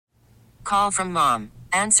Call from mom.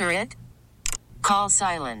 Answer it. Call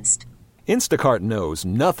silenced. Instacart knows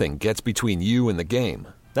nothing gets between you and the game.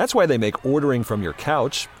 That's why they make ordering from your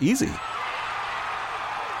couch easy.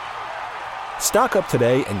 Stock up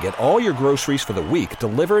today and get all your groceries for the week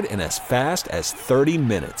delivered in as fast as 30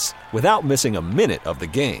 minutes without missing a minute of the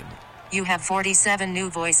game. You have 47 new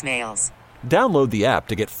voicemails. Download the app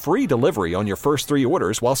to get free delivery on your first 3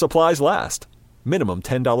 orders while supplies last. Minimum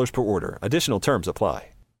 $10 per order. Additional terms apply.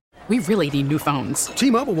 We really need new phones.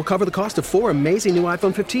 T-Mobile will cover the cost of 4 amazing new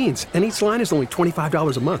iPhone 15s, and each line is only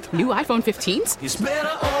 $25 a month. New iPhone 15s? It's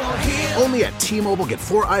better over here. Only at T-Mobile, get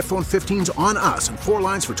 4 iPhone 15s on us and 4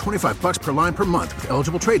 lines for $25 per line per month with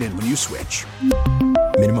eligible trade-in when you switch.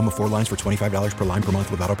 Minimum of 4 lines for $25 per line per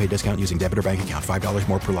month with autopay discount using debit or bank account. $5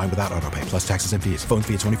 more per line without autopay, plus taxes and fees. Phone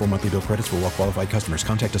fee at 24 monthly bill credits for well-qualified customers.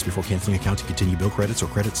 Contact us before canceling account to continue bill credits or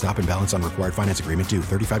credit stop and balance on required finance agreement due.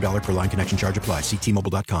 $35 per line connection charge applies. See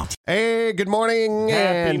T-Mobile.com. Hey, good morning.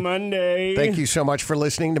 Happy Monday. Thank you so much for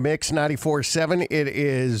listening to Mix 94.7. It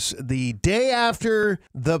is the day after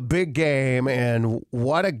the big game, and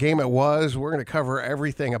what a game it was. We're going to cover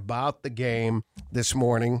everything about the game this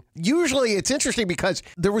morning. Usually it's interesting because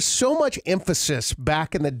there was so much emphasis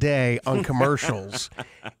back in the day on commercials,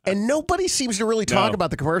 and nobody seems to really talk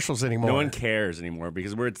about the commercials anymore. No one cares anymore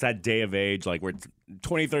because it's that day of age. Like, we're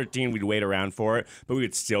 2013, we'd wait around for it, but we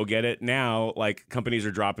would still get it. Now, like, companies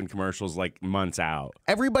are dropping commercials like months out.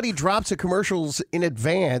 Everybody drops the commercials in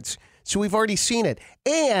advance, so we've already seen it.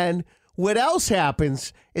 And what else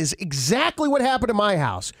happens is exactly what happened to my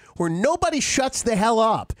house, where nobody shuts the hell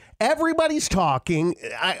up. Everybody's talking.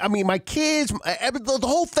 I mean, my kids, the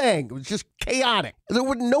whole thing was just chaotic. There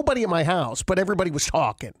was nobody in my house, but everybody was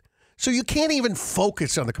talking. So you can't even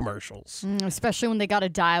focus on the commercials. Especially when they got a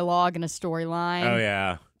dialogue and a storyline. Oh,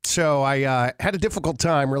 yeah. So I had a difficult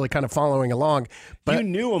time really kind of following along. But you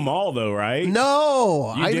knew them all, though, right?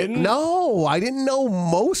 No. You didn't? No, I didn't know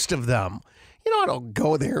most of them. You know, I don't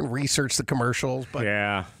go there and research the commercials,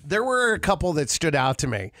 but there were a couple that stood out to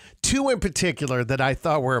me. 2 in particular that I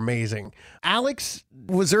thought were amazing. Alex,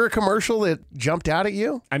 was there a commercial that jumped out at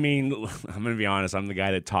you? I mean, I'm going to be honest. I'm the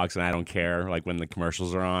guy that talks and I don't care, like, when the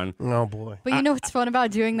commercials are on. Oh, boy. But you know what's fun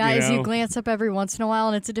about doing that is you glance up every once in a while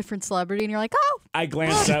and it's a different celebrity and you're like, oh. I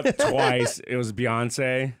glanced up twice. It was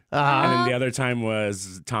Beyonce. And then the other time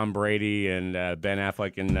was Tom Brady and Ben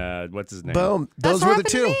Affleck and what's his name? Boom. Those were the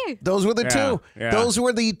 2. Those were the 2. Yeah. Those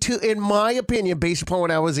were the 2, in my opinion, based upon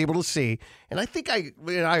what I was able to see. And I think I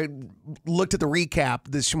looked at the recap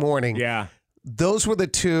this morning. Yeah. Those were the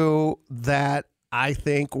 2 that I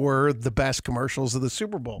think were the best commercials of the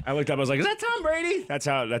Super Bowl. I looked up, I was like, is that Tom Brady?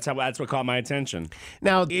 That's what caught my attention.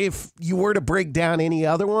 Now, if you were to break down any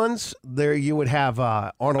other ones, there you would have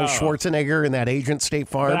Arnold Schwarzenegger in that Agent State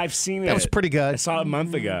Farm. But I've seen it. That was pretty good. I saw it a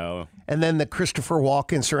month ago. And then the Christopher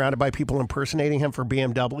Walken surrounded by people impersonating him for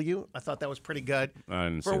BMW. I thought that was pretty good.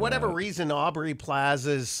 For whatever reason, Aubrey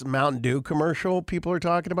Plaza's Mountain Dew commercial people are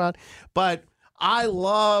talking about. But I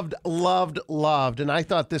loved, and I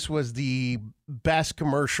thought this was the best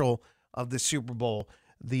commercial of the Super Bowl.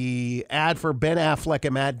 The ad for Ben Affleck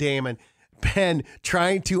and Matt Damon. Ben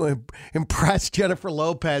trying to impress Jennifer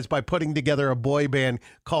Lopez by putting together a boy band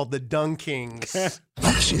called the Dung Kings.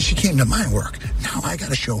 She came to my work. Now I got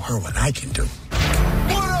to show her what I can do.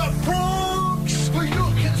 What up, Bronx? For your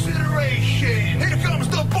consideration, here comes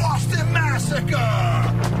the Boston Massacre.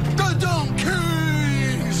 The Dung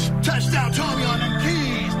Kings. Touchdown, Tommy on them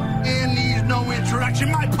keys. And needs no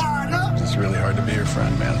introduction, my partner. It's really hard to be your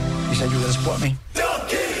friend, man. You said you were going to support me? Dung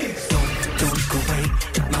Kings. Don't go away,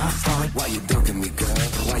 my heart. Why you dunking me, girl?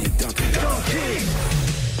 Why you dunking me? Dung Kings.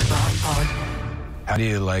 How do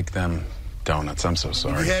you like them donuts? I'm so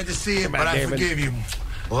sorry. You had to see it, but I forgive you.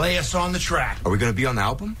 Lay us on the track. Are we going to be on the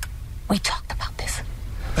album? We talked about this.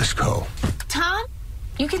 Let's go. Tom,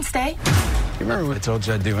 you can stay. You remember when I told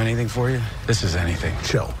you I'd do anything for you? This is anything.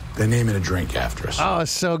 Chill. They're naming a drink after us. Oh,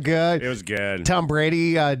 so good. It was good. Tom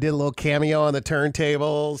Brady did a little cameo on the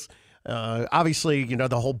turntables. Obviously, you know,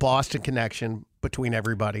 the whole Boston connection between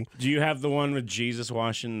everybody. Do you have the one with Jesus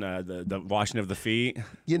washing the washing of the feet?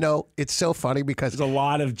 You know, it's so funny because there's a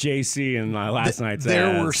lot of JC in last night's There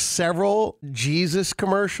ads. were several Jesus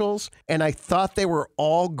commercials, and I thought they were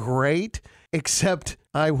all great, except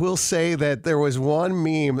I will say that there was one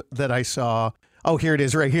meme that I saw. Oh, here it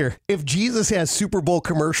is right here. If Jesus has Super Bowl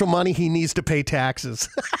commercial money, he needs to pay taxes.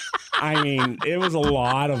 I mean, it was a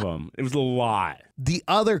lot of them. It was a lot. The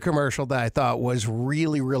other commercial that I thought was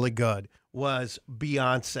really, really good was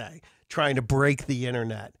Beyonce trying to break the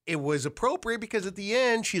internet. It was appropriate because at the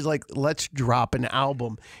end, she's like, let's drop an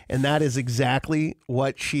album. And that is exactly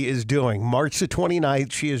what she is doing. March the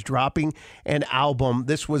 29th, she is dropping an album.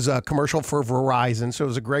 This was a commercial for Verizon, so it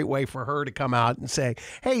was a great way for her to come out and say,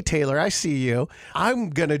 hey, Taylor, I see you. I'm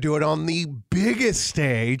going to do it on the biggest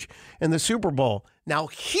stage in the Super Bowl. Now,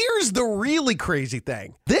 here's the really crazy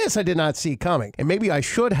thing. This I did not see coming. And maybe I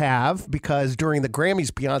should have, because during the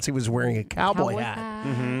Grammys, Beyonce was wearing a cowboy hat.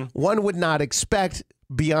 Mm-hmm. One would not expect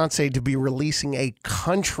Beyonce to be releasing a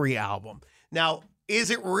country album. Now,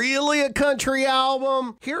 is it really a country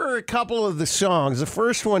album? Here are a couple of the songs. The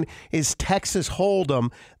first one is Texas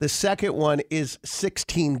Hold'em. The second one is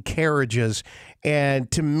 16 Carriages.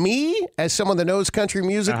 And to me, as someone that knows country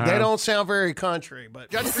music, they don't sound very country.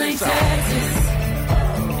 But judge for yourself.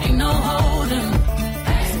 Ain't no hold'em.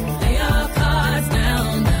 Lay your cards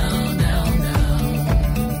down, down, down,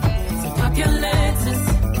 down. So pop your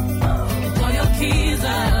Lexus, throw your keys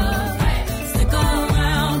up, stick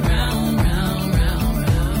around, round, round, round, round.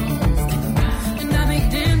 And I'll be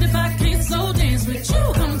damned if I can't slow dance with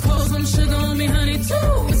you. Come pour some sugar on me, honey,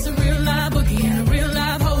 too. It's a real live boogie and a real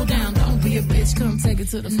live hold down. Don't be a bitch, come take it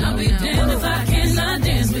to the floor. I'll be damned if I cannot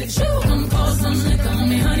dance with you. Come pour some liquor on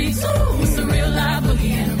me, honey, too. It's a real live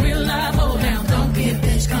boogie and a real live hold down. Don't be a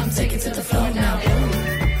bitch, come take it to the floor now.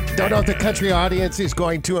 Don't know if the country audience is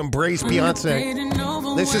going to embrace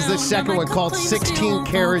Beyonce. This is the second one called 16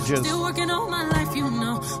 Carriages. Still working all my life, you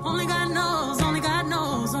know. Only God knows, only God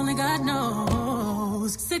knows, only God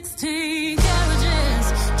knows. 16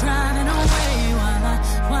 carriages driving away while I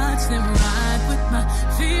watch them ride with my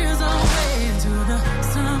fears away to the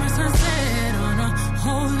summer sunset on a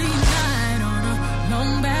holy night on a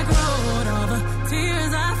long back road. All the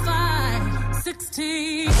tears I fight.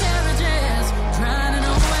 16 carriages driving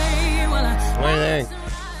away while I. What do you think?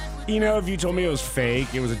 You know, if you told me it was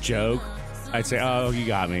fake, it was a joke, I'd say, oh, you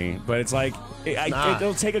got me. But it's like,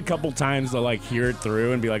 it'll take a couple times to, like, hear it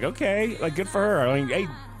through and be like, okay, like, good for her. I mean, hey,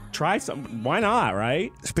 try something. Why not,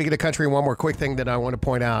 right? Speaking of country, one more quick thing that I want to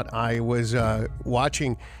point out. I was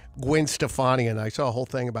watching Gwen Stefani, and I saw a whole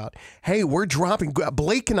thing about, hey, we're dropping,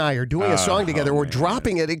 Blake and I are doing a song together. We're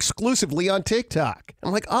dropping it exclusively on TikTok.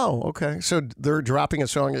 I'm like, oh, okay. So they're dropping a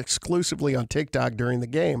song exclusively on TikTok during the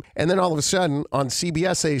game. And then all of a sudden on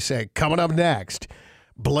CBS, they say, coming up next,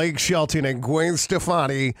 Blake Shelton and Gwen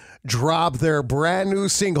Stefani drop their brand new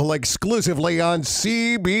single exclusively on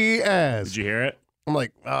CBS. Did you hear it? I'm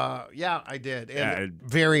like, yeah, I did. And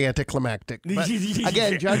very anticlimactic. But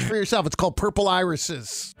again, judge for yourself. It's called Purple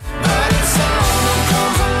Irises.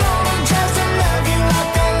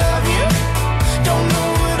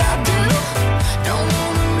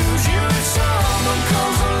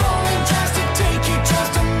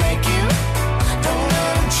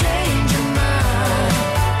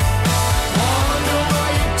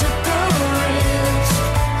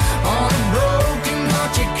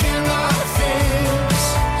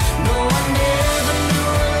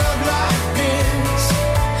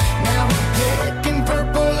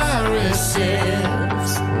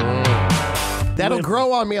 That'll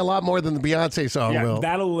grow on me a lot more than the Beyonce song will.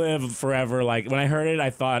 That'll live forever. Like, when I heard it, I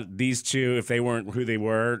thought these two, if they weren't who they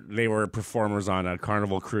were performers on a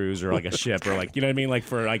Carnival cruise or like a ship or like, you know what I mean? Like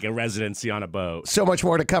for like a residency on a boat. So much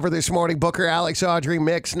more to cover this morning. Booker, Alex, Audrey,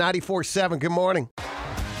 Mix, 94.7. Good morning.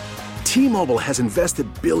 T-Mobile has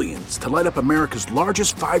invested billions to light up America's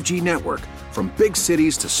largest 5G network, from big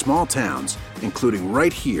cities to small towns, including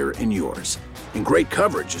right here in yours. And great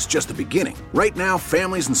coverage is just the beginning. Right now,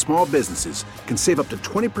 families and small businesses can save up to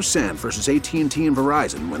 20% versus AT&T and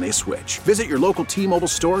Verizon when they switch. Visit your local T-Mobile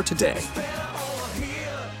store today.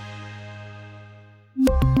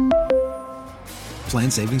 Plan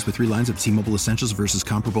savings with 3 lines of T-Mobile Essentials versus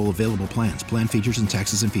comparable available plans. Plan features and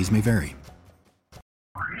taxes and fees may vary.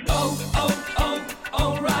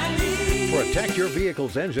 Protect your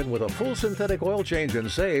vehicle's engine with a full synthetic oil change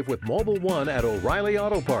and save with Mobil 1 at O'Reilly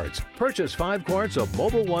Auto Parts. Purchase 5 quarts of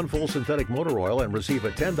Mobil 1 full synthetic motor oil and receive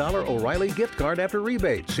a $10 O'Reilly gift card after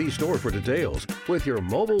rebate. See store for details. With your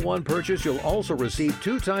Mobil 1 purchase, you'll also receive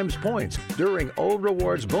 2 times points during O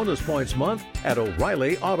Rewards Bonus Points Month at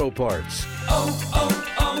O'Reilly Auto Parts.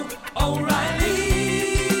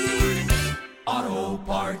 O'Reilly Auto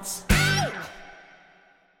Parts.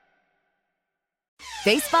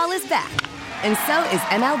 Baseball is back, and so is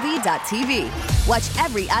MLB.tv. Watch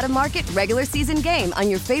every out-of-market, regular season game on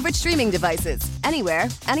your favorite streaming devices, anywhere,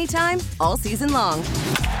 anytime, all season long.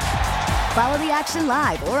 Follow the action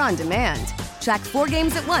live or on demand. Track 4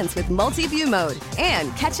 games at once with multi-view mode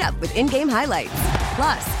and catch up with in-game highlights.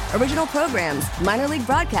 Plus, original programs, minor league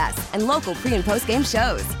broadcasts, and local pre- and post-game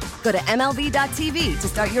shows. Go to MLB.tv to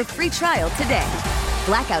start your free trial today.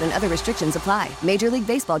 Blackout and other restrictions apply. Major League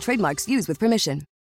Baseball trademarks used with permission.